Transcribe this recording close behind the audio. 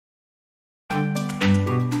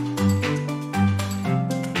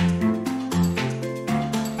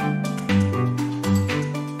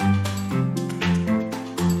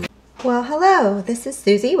Hello, this is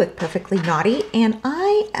Susie with Perfectly Naughty, and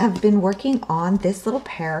I have been working on this little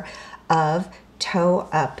pair of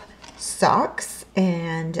toe-up socks,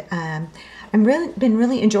 and been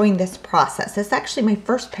really enjoying this process. It's actually my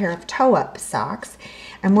first pair of toe-up socks.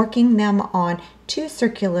 I'm working them on two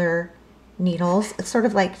circular needles. It's sort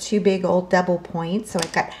of like two big old double points. So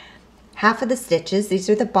I've got half of the stitches.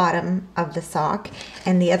 These are the bottom of the sock,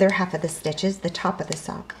 and the other half of the stitches, the top of the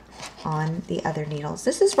sock, on the other needles.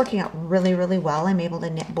 This is working out really, really well. I'm able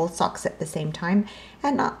to knit both socks at the same time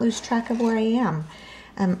and not lose track of where I am.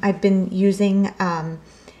 I've been using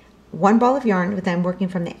one ball of yarn, but I'm working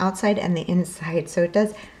from the outside and the inside, so it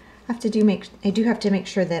does have to I do have to make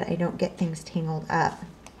sure that I don't get things tangled up.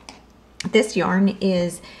 This yarn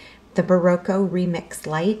is the Barocco Remix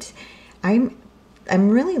Light. I'm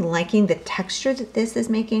really liking the texture that this is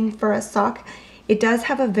making for a sock. It does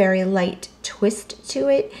have a very light twist to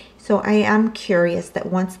it, so I am curious that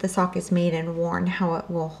once the sock is made and worn, how it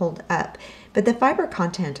will hold up. But the fiber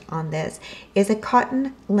content on this is a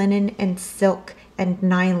cotton, linen, and silk and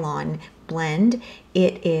nylon blend.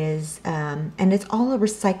 It is, and it's all a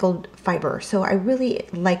recycled fiber, so I really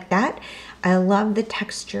like that. I love the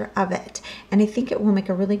texture of it, and I think it will make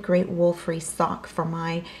a really great wool-free sock for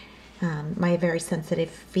my my very sensitive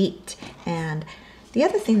feet. And the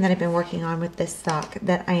other thing that I've been working on with this sock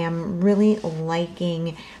that I am really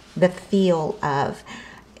liking the feel of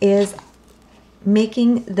is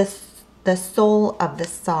making the sole of the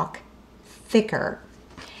sock thicker,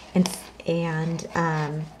 and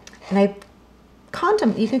I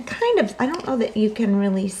you can kind of, I don't know that you can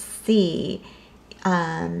really see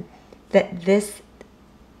that this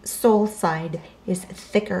sole side is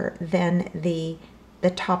thicker than the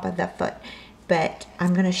top of the foot, but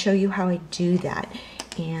I'm going to show you how I do that.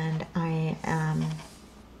 And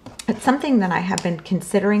it's something that I have been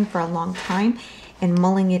considering for a long time and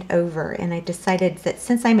mulling it over, and I decided that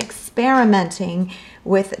since I'm experimenting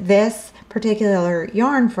with this particular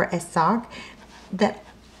yarn for a sock,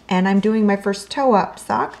 and I'm doing my first toe-up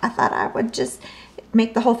sock, I thought I would just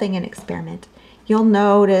make the whole thing an experiment. You'll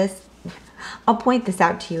notice, I'll point this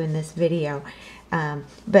out to you in this video,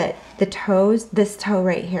 but the toes, this toe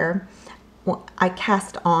right here, I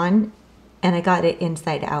cast on and I got it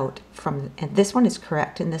inside out and this one is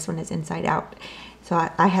correct and this one is inside out. So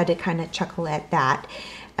I had to kind of chuckle at that.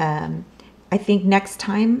 I think next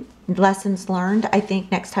time, lessons learned, I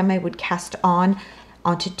think next time I would cast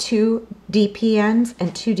onto two DP ends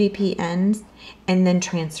and two DP ends and then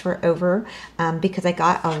transfer over, because I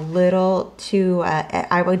got a little too,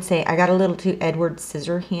 I would say I got a little too Edward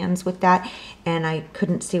Scissorhands with that, and I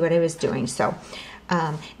couldn't see what I was doing. So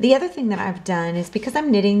the other thing that I've done is, because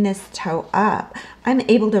I'm knitting this toe up, I'm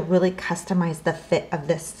able to really customize the fit of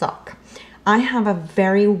this sock. I have a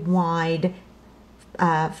very wide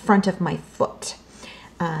front of my foot,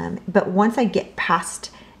 but once I get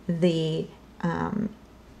past the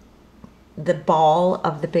ball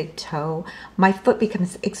of the big toe, my foot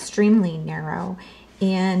becomes extremely narrow.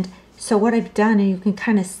 And so what I've done, and you can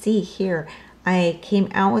kind of see here, I came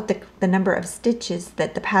out with the number of stitches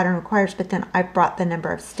that the pattern requires, but then I brought the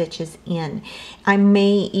number of stitches in. I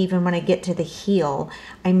may even, when I get to the heel,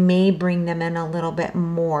 I may bring them in a little bit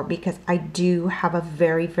more, because I do have a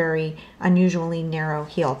very, very unusually narrow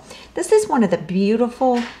heel. This is one of the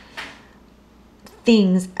beautiful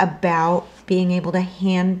things about being able to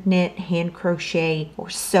hand knit, hand crochet,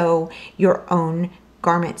 or sew your own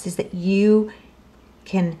garments, is that you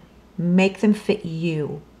can make them fit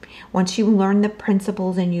you. Once you learn the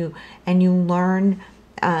principles and you learn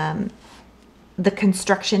the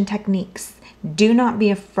construction techniques, do not be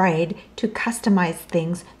afraid to customize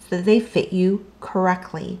things so that they fit you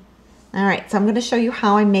correctly. All right, so I'm going to show you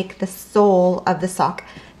how I make the sole of the sock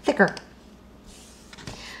thicker.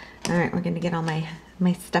 All right, we're going to get all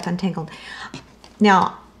my stuff untangled.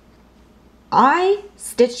 Now, I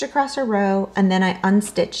stitched across a row and then I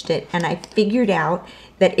unstitched it, and I figured out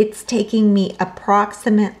that it's taking me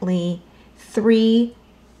approximately 3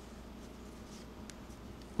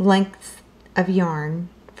 lengths of yarn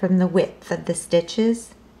from the width of the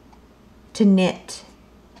stitches to knit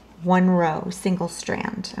one row, single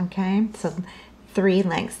strand, okay? So 3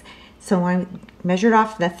 lengths. So I measured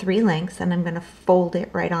off the 3 lengths, and I'm going to fold it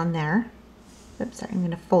right on there. Oops, sorry, I'm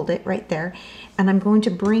going to fold it right there, and I'm going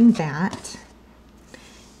to bring that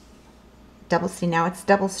see, now it's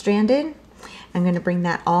double stranded. I'm going to bring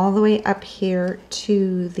that all the way up here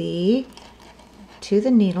to the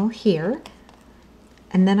needle here,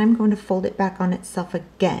 and then I'm going to fold it back on itself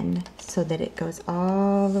again so that it goes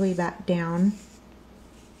all the way back down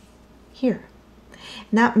here.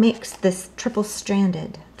 And that makes this triple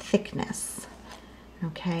stranded thickness.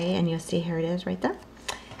 Okay, and you'll see here it is right there.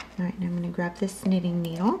 All right, now I'm going to grab this knitting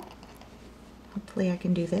needle. Hopefully I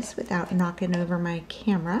can do this without knocking over my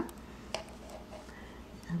camera.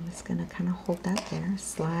 I'm just going to kind of hold that there,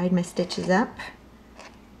 slide my stitches up.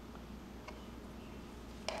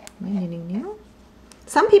 My knitting needle.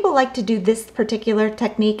 Some people like to do this particular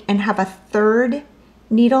technique and have a third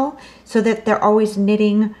needle so that they're always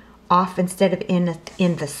knitting off instead of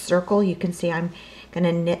in the circle. You can see I'm going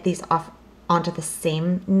to knit these off onto the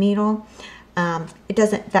same needle. It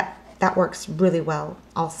doesn't, that works really well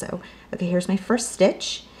also. Okay, here's my first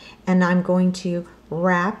stitch, and I'm going to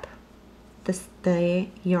wrap the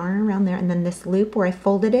yarn around there, and then this loop where I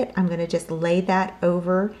folded it, I'm going to just lay that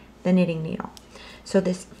over the knitting needle. So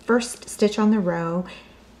this first stitch on the row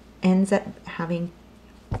ends up having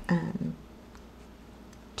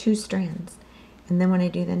 2 strands, and then when I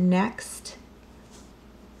do the next,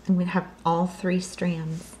 I'm going to have all 3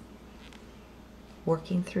 strands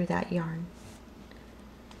working through that yarn.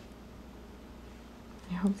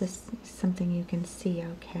 I hope this is something you can see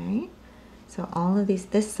okay. So all of these,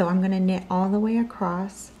 so I'm going to knit all the way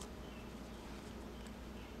across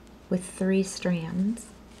with 3 strands.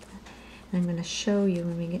 And I'm going to show you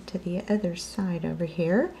when we get to the other side over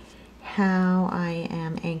here how I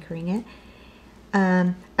am anchoring it.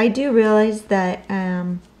 I do realize that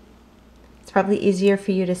it's probably easier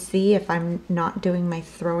for you to see if I'm not doing my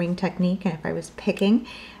throwing technique, and if I was picking.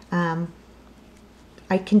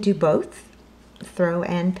 I can do both, throw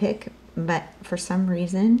and pick, but for some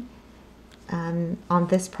reason on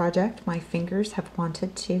this project my fingers have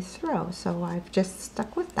wanted to throw, so I've just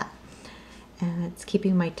stuck with that, and it's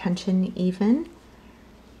keeping my tension even.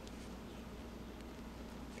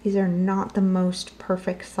 These are not the most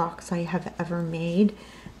perfect socks I have ever made,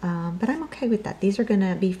 but I'm okay with that. These are going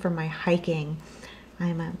to be for my hiking.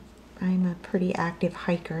 I'm a pretty active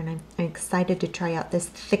hiker, and I'm excited to try out this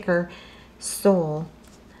thicker sole.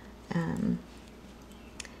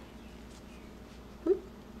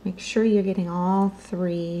 Make sure you're getting all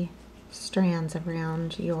 3 strands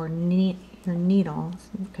around your needle,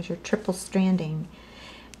 because you're triple stranding.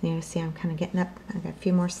 And you see I'm kind of getting up. I've got a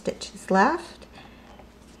few more stitches left.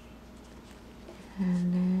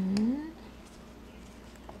 And then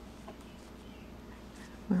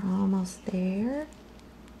we're almost there.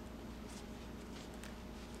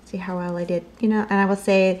 See how well I did, you know, and I will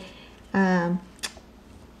say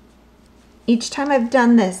each time I've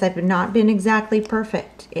done this, I've not been exactly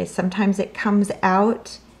perfect. Sometimes it comes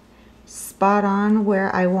out spot on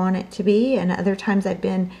where I want it to be, and other times I've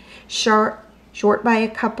been short by a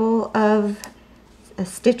couple of a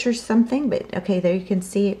stitch or something. But okay, there you can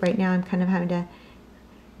see it right now. I'm kind of having to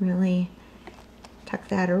really tuck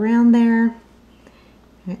that around there.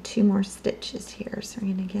 I got 2 more stitches here, so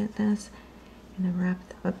we're going to get this. I'm going to wrap,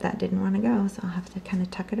 oh, that didn't want to go, so I'll have to kind of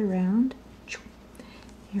tuck it around.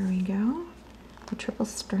 Here we go, a triple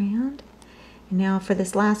strand. And now for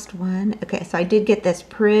this last one, okay, so I did get this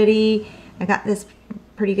I got this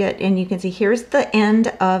pretty good, and you can see here's the end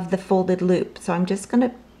of the folded loop. So I'm just going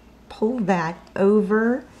to pull that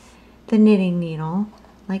over the knitting needle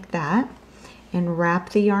like that, and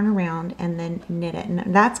wrap the yarn around, and then knit it.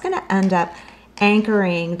 And that's going to end up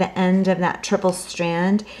anchoring the end of that triple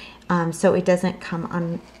strand, so it doesn't come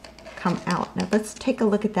out. Now let's take a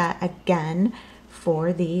look at that again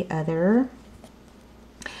for the other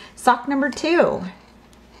sock number 2.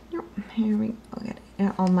 Here we go.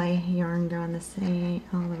 Get all my yarn going the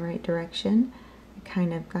right direction. I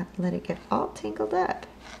kind of let it get all tangled up.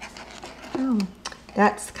 Oh,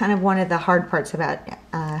 that's kind of one of the hard parts about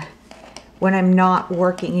when I'm not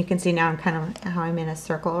working. You can see now I'm kind of how I'm in a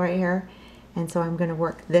circle right here, and so I'm going to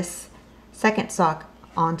work this second sock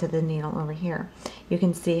onto the needle over here. You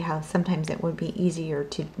can see how sometimes it would be easier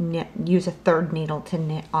to use a third needle to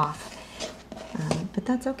knit off, but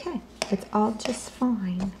that's okay. It's all just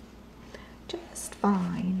fine. Just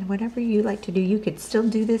fine. Whatever you like to do, you could still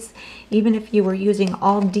do this even if you were using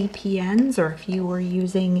all DPNs, or if you were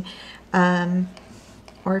using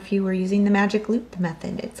the magic loop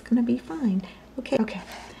method. It's gonna be fine. Okay.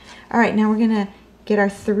 All right, now we're gonna get our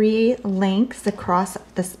 3 lengths across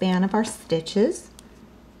the span of our stitches,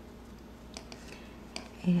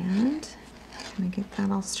 and I'm gonna get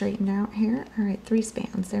that all straightened out here. All right, 3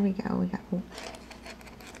 spans. There we go.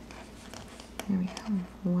 There we go.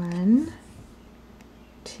 1,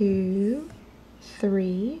 2,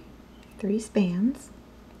 3 spans,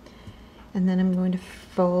 and then I'm going to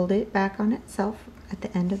fold it back on itself at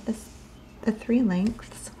the end of the 3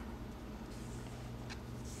 lengths,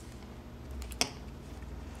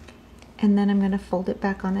 and then I'm going to fold it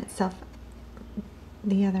back on itself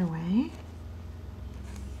the other way.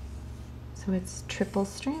 So it's triple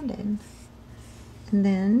stranded. And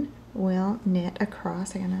then we'll knit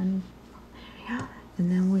across again.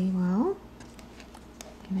 And then we will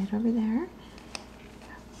knit over there.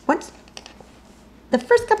 Once the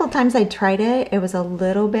first couple of times I tried it, it was a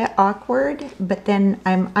little bit awkward, but then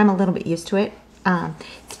I'm a little bit used to it.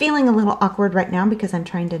 It's feeling a little awkward right now because I'm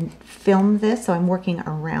trying to film this, so I'm working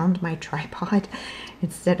around my tripod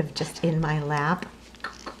instead of just in my lap.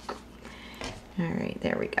 All right,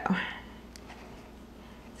 there we go.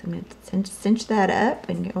 So I'm going to cinch that up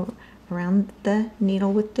and go around the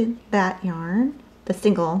needle with that yarn, the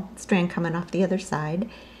single strand coming off the other side,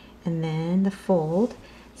 and then the fold.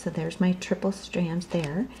 So there's my triple strands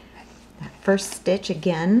there. That first stitch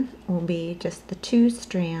again will be just the 2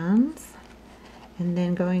 strands, and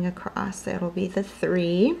then going across it'll be the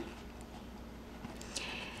 3.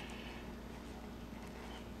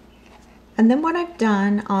 And then what I've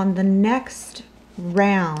done on the next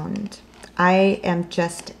round, I am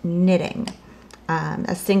just knitting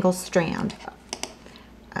a single strand.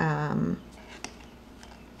 I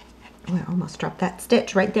almost dropped that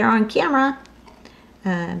stitch right there on camera.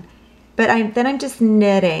 But then I'm just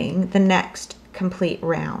knitting the next complete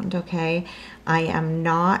round, okay? I am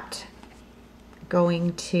not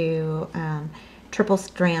going to triple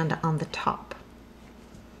strand on the top,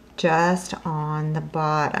 just on the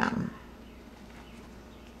bottom.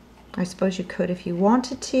 I suppose you could if you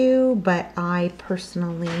wanted to, but I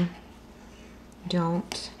personally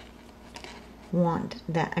don't want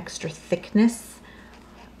that extra thickness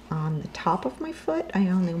on the top of my foot. I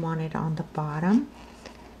only want it on the bottom.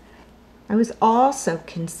 I was also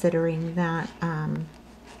considering that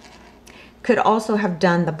could also have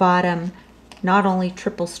done the bottom not only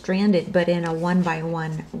triple stranded but in a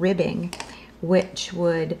 1x1 ribbing, which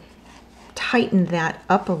would tighten that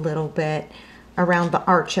up a little bit around the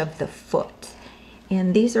arch of the foot.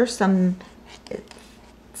 And these are some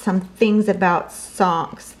things about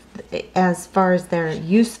socks as far as their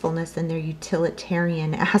usefulness and their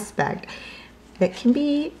utilitarian aspect that can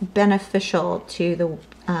be beneficial to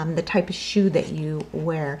the type of shoe that you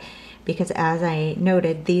wear, because as I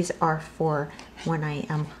noted, these are for when I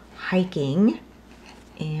am hiking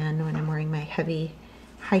and when I'm wearing my heavy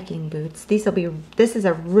hiking boots. This is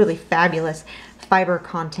a really fabulous fiber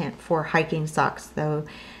content for hiking socks, though,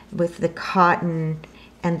 with the cotton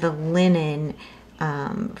and the linen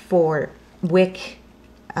for wick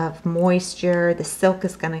of moisture. The silk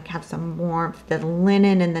is going to have some warmth. The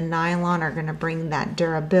linen and the nylon are going to bring that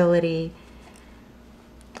durability.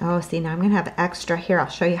 Oh, see, now I'm going to have extra here. I'll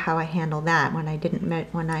show you how I handle that when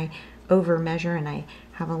I over measure and I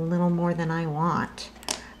have a little more than I want.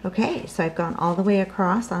 Okay, so I've gone all the way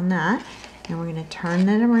across on that, and we're going to turn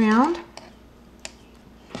it around.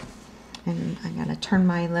 And I'm going to turn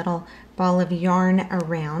my little ball of yarn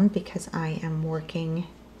around because I am working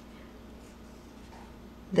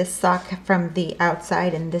this sock from the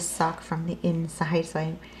outside and this sock from the inside. So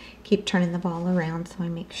I keep turning the ball around so I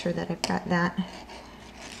make sure that I've got that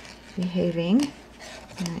behaving.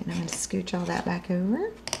 All right, now I'm going to scooch all that back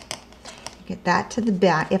over. Get that to the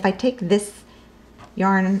back. If I take this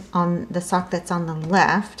yarn on the sock that's on the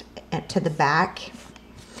left to the back,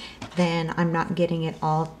 then I'm not getting it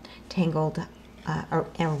all tangled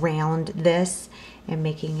around this and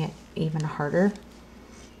making it even harder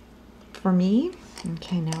for me.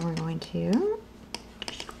 Okay, now we're going to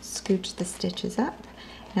scooch the stitches up.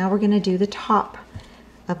 Now we're going to do the top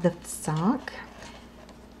of the sock.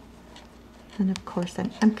 And of course,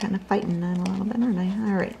 I'm kind of fighting that a little bit, aren't I?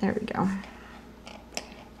 All right, there we go.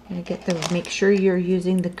 Gonna get those. Make sure you're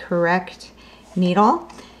using the correct needle.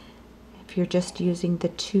 If you're just using the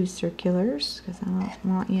 2 circulars, because I don't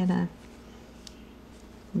want you to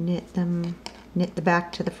knit the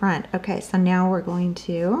back to the front. Okay, so now we're going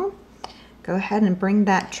to go ahead and bring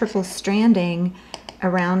that triple stranding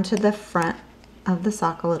around to the front of the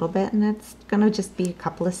sock a little bit, and it's gonna just be a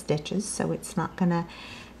couple of stitches, so it's not gonna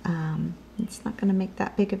make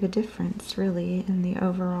that big of a difference really in the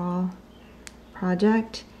overall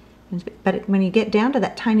project. But when you get down to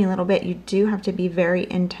that tiny little bit, you do have to be very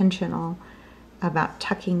intentional about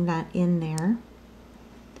tucking that in there.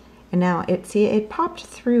 And now it popped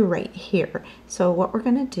through right here. So what we're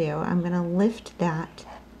going to do, I'm going to lift that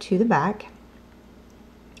to the back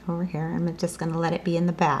over here. I'm just going to let it be in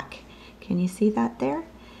the back. Can you see that there?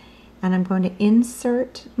 And I'm going to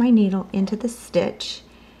insert my needle into the stitch,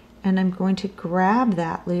 and I'm going to grab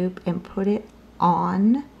that loop and put it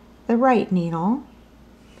on the right needle.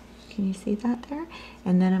 Can you see that there?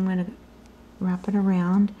 And then I'm going to wrap it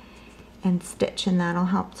around and stitch, and that'll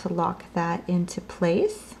help to lock that into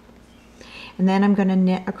place. And then I'm going to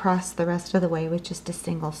knit across the rest of the way with just a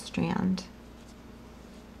single strand.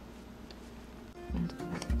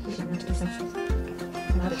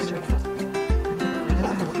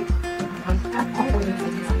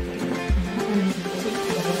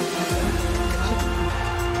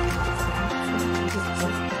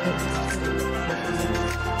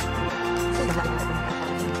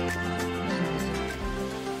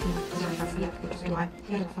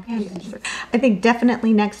 I think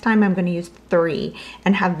definitely next time I'm going to use 3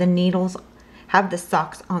 and have the needles, have the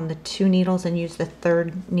socks on the 2 needles and use the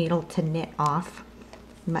 3rd needle to knit off,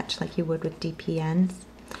 much like you would with DPNs.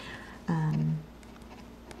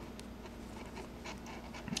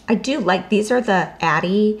 I do like, these are the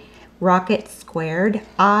Addy Rocket Squared.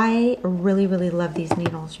 I really, really love these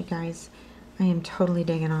needles, you guys. I am totally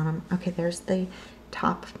digging on them. Okay, there's the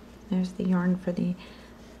top. There's the yarn for the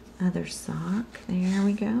other sock. There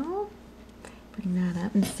we go. Bring that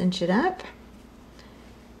up and cinch it up.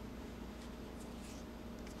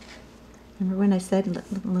 Remember when I said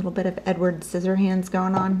a little bit of Edward Scissorhands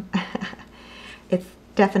going on? It's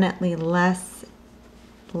definitely less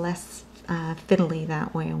fiddly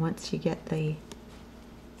that way once you get the,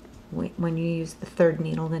 when you use the 3rd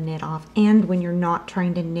needle to knit off, and when you're not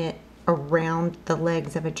trying to knit around the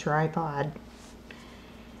legs of a tripod.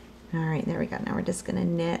 All right, there we go. Now we're just going to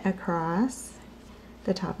knit across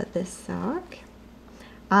the top of this sock.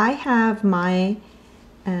 I have my,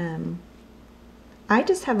 I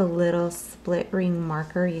just have a little split ring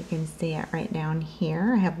marker. You can see it right down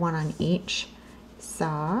here. I have one on each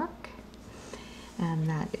sock, and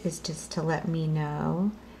that is just to let me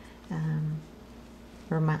know,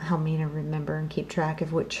 or help me to remember and keep track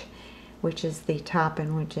of which is the top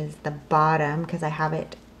and which is the bottom, because I have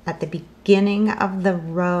it at the beginning of the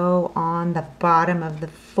row on the bottom of the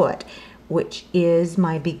foot, which is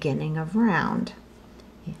my beginning of round.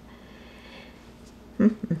 Yeah.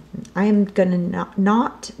 I am going to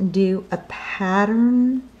not do a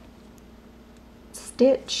pattern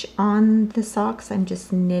stitch on the socks. I'm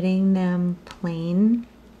just knitting them plain.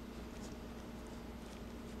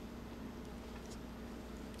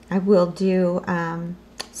 I will do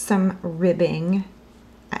some ribbing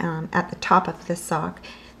at the top of the sock.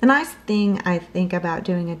 The nice thing I think about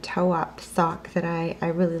doing a toe-up sock that I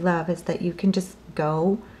really love is that you can just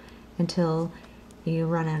go until you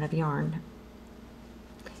run out of yarn.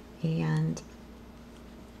 And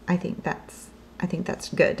I think that's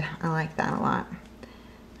good. I like that a lot.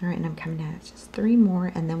 All right, and I'm coming down just 3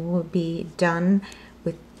 more, and then we'll be done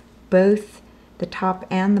with both the top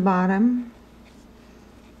and the bottom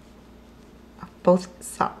of both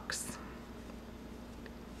socks.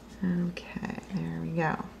 Okay, there we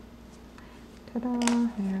go. Ta-da,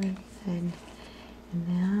 very good. And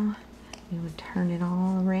now we would turn it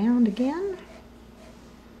all around again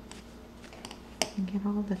and get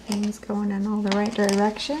all the things going in all the right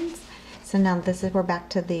directions. So now this is, we're back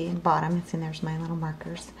to the bottom. See, there's my little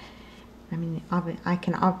markers. I mean, I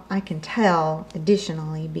can tell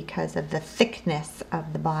additionally because of the thickness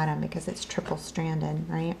of the bottom, because it's triple stranded,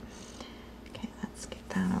 right? Okay, let's get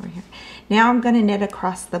that over here. Now I'm going to knit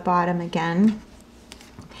across the bottom again,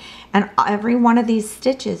 and every one of these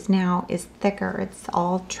stitches now is thicker. It's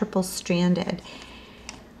all triple stranded.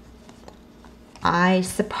 I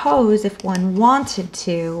suppose if one wanted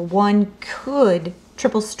to, one could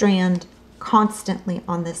triple strand constantly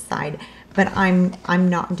on this side, but I'm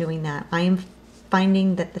not doing that. I am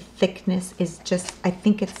finding that the thickness is just, I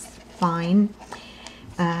think it's fine.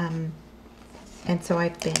 And so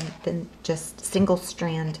I've been just single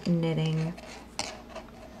strand knitting.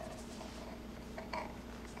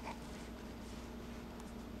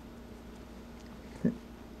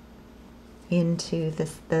 Into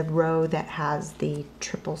the row that has the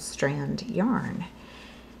triple strand yarn.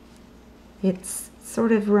 It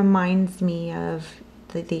sort of reminds me of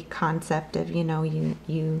the concept of, you know,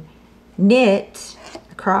 you knit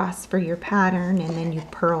across for your pattern and then you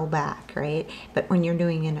purl back, right? But when you're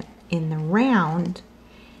doing in the round,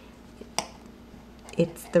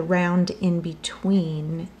 it's the round in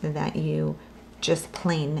between that you just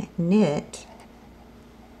plain knit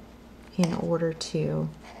in order to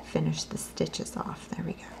finish the stitches off. There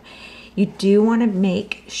we go. You do want to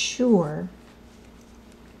make sure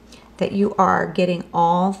that you are getting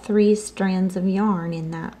all 3 strands of yarn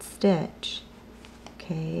in that stitch.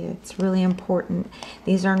 Okay, it's really important.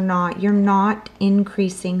 These are not, you're not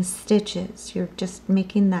increasing stitches. You're just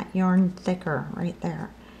making that yarn thicker right there.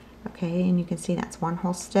 Okay, and you can see that's 1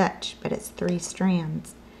 whole stitch, but it's 3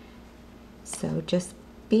 strands. So just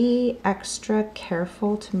be extra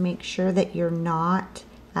careful to make sure that you're not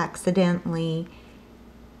accidentally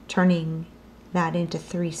turning that into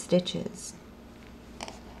 3 stitches.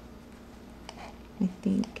 I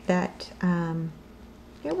think that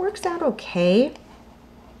it works out okay.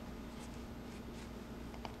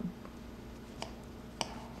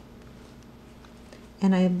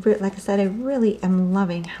 And like I said, I really am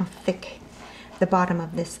loving how thick the bottom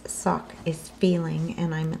of this sock is feeling,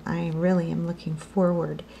 and I really am looking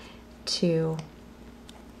forward to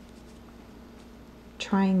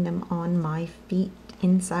trying them on my feet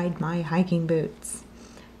inside my hiking boots.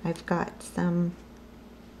 I've got some.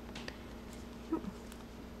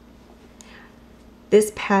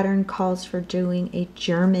 This pattern calls for doing a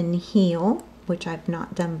German heel, which I've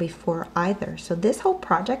not done before either. So this whole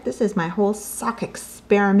project, this is my whole sock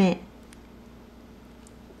experiment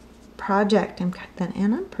project, and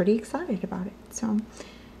I'm pretty excited about it. So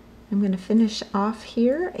I'm going to finish off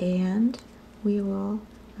here, and I'll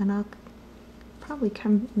probably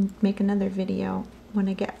come and make another video when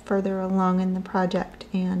I get further along in the project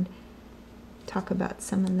and talk about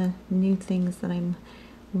some of the new things that I'm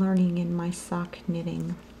learning in my sock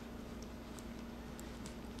knitting.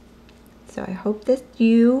 So I hope that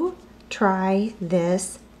you try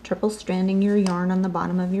this triple stranding your yarn on the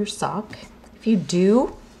bottom of your sock. If you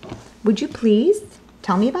do, would you please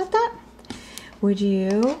tell me about that? Would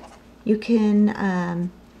you? You can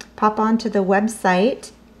pop onto the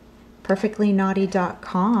website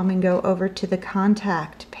perfectlyknotty.com and go over to the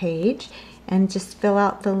contact page and just fill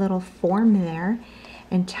out the little form there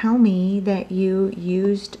and tell me that you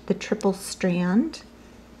used the triple strand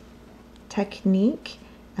technique.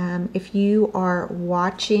 If you are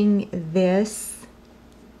watching this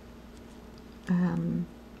on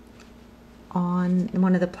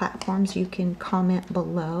one of the platforms, you can comment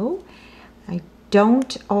below. I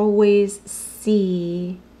don't always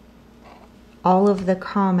see all of the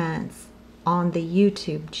comments on the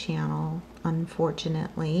YouTube channel,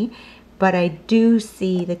 unfortunately, but I do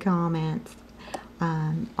see the comments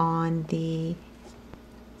on the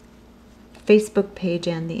Facebook page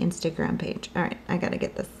and the Instagram page. All right, I gotta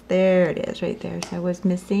get this. There it is, right there. So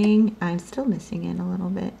I'm still missing it a little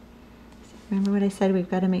bit. Remember what I said? We've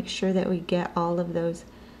got to make sure that we get all of those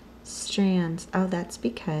strands. Oh, that's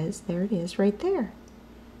because there it is right there.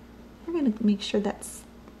 We're gonna make sure that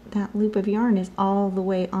loop of yarn is all the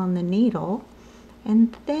way on the needle,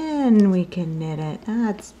 and then we can knit it.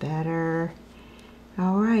 That's better.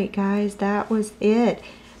 All right, guys, that was it.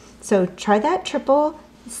 So try that triple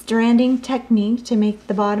stranding technique to make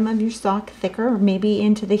the bottom of your sock thicker, or maybe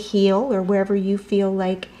into the heel, or wherever you feel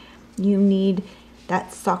like you need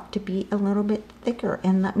that sock to be a little bit thicker,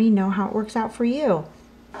 and let me know how it works out for you.